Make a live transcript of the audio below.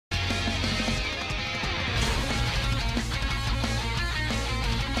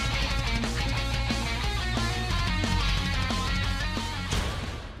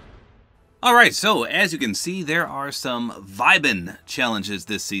Alright, so as you can see, there are some vibin' challenges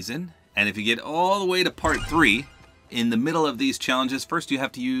this season. And if you get all the way to part 3, in the middle of these challenges, first you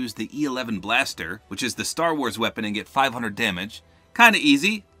have to use the E11 blaster, which is the Star Wars weapon, and get 500 damage. Kinda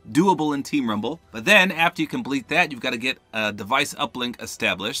easy, doable in Team Rumble. But then, after you complete that, you've got to get a device uplink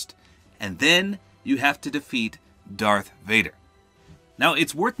established. And then you have to defeat Darth Vader. Now,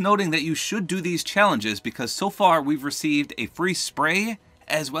 it's worth noting that you should do these challenges because so far we've received a free spray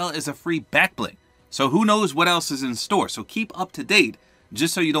as well as a free back bling. So who knows what else is in store. So keep up to date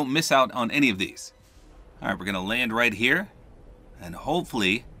just so you don't miss out on any of these. All right, we're gonna land right here and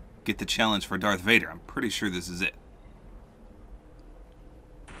hopefully get the challenge for Darth Vader. I'm pretty sure this is it.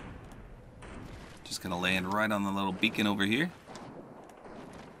 Just gonna land right on the little beacon over here.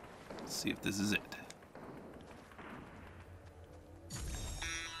 Let's see if this is it.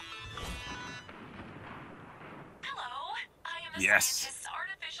 Hello, I am the scientist's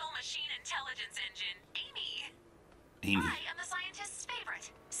artificial machine intelligence engine, Amy. I am the scientist's favorite,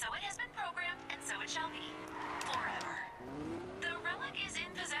 so it has been programmed, and so it shall be. Forever. The relic is in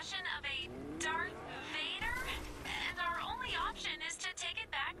possession of a Darth Vader, and our only option is to take it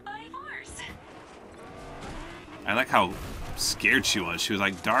back by force. I like how scared she was. She was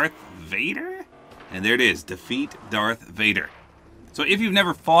like, Darth Vader? And there it is, defeat Darth Vader. So if you've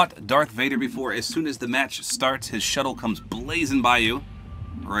never fought Darth Vader before, as soon as the match starts, his shuttle comes blazing by you,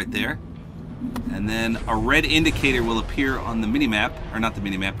 right there. And then a red indicator will appear on the mini-map, or not the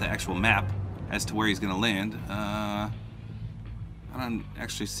mini-map, the actual map, as to where he's gonna land. I don't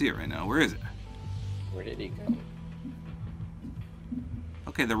actually see it right now. Where is it? Where did he go?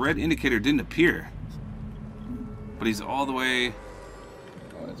 Okay, the red indicator didn't appear. But he's all the way...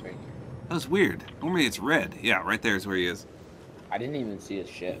 Oh, that's right here. That was weird. Normally it's red. Yeah, right there is where he is. I didn't even see his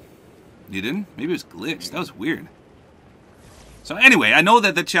ship. You didn't? Maybe it was glitched. That was weird. So anyway, I know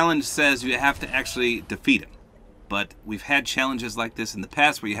that the challenge says you have to actually defeat him. But we've had challenges like this in the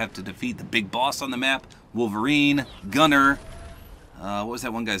past where you have to defeat the big boss on the map. Wolverine, Gunner. What was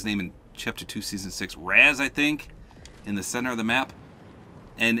that one guy's name in Chapter 2, Season 6? Raz, I think, in the center of the map.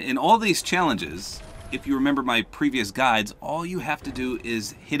 And in all these challenges, if you remember my previous guides, all you have to do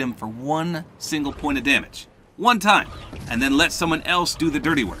is hit him for one single point of damage. One time. And then let someone else do the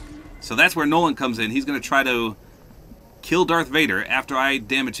dirty work. So that's where Nolan comes in. He's going to try to kill Darth Vader after I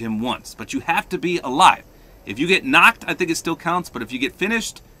damage him once. But you have to be alive. If you get knocked, I think it still counts. But if you get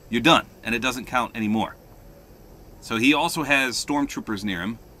finished, you're done. And it doesn't count anymore. So he also has stormtroopers near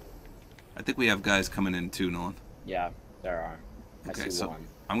him. I think we have guys coming in too, Nolan. Yeah, there are. Okay, I see so one.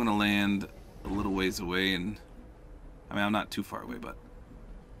 I'm going to land a little ways away. And I mean, I'm not too far away, but...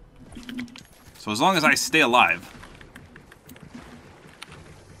 So as long as I stay alive...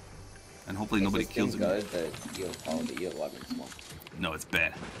 And hopefully nobody kills him. Good, the E11's one. No, it's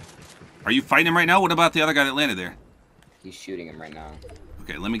bad. Are you fighting him right now? What about the other guy that landed there? He's shooting him right now.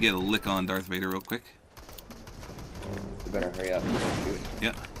 Okay, let me get a lick on Darth Vader real quick. You better hurry up and shoot him.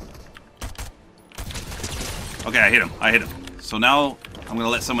 Yeah. Okay, I hit him. I hit him. So now I'm going to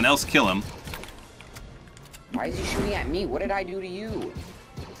let someone else kill him. Why is he shooting at me? What did I do to you?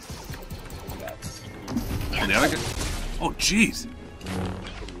 Oh, the other guy? Oh, jeez.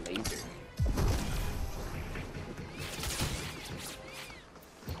 Laser.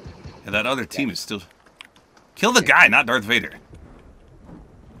 Yeah, that other team is still... Kill the guy, not Darth Vader.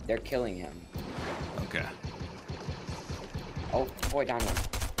 They're killing him. Okay. Oh, boy, down one.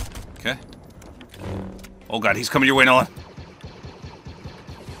 Okay. Oh, God, he's coming your way, Nolan.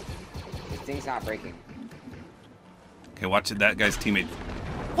 This thing's not breaking. Okay, watch it. That guy's teammate.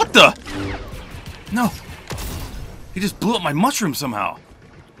 What the? No. He just blew up my mushroom somehow.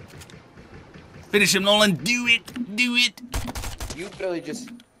 Finish him, Nolan. Do it. Do it. You really just...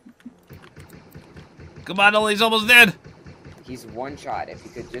 Come on, Nolan. He's almost dead. He's one shot. If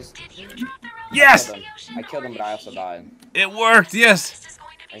you could just... Yes! I killed him, but I also died. It worked. Yes.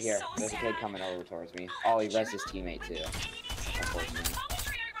 Right here. There's a kid coming over towards me. Oh, he rezzed his teammate, too. Unfortunately.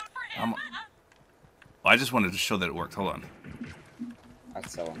 Well, I just wanted to show that it worked. Hold on.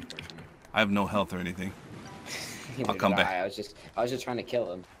 That's so unfortunate. I have no health or anything. I'll come back. I was just trying to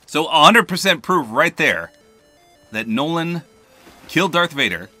kill him. So 100% proof right there that Nolan killed Darth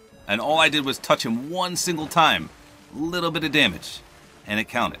Vader, and all I did was touch him one single time. A little bit of damage, and it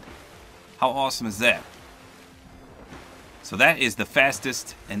counted. How awesome is that? So that is the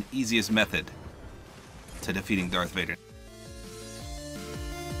fastest and easiest method to defeating Darth Vader.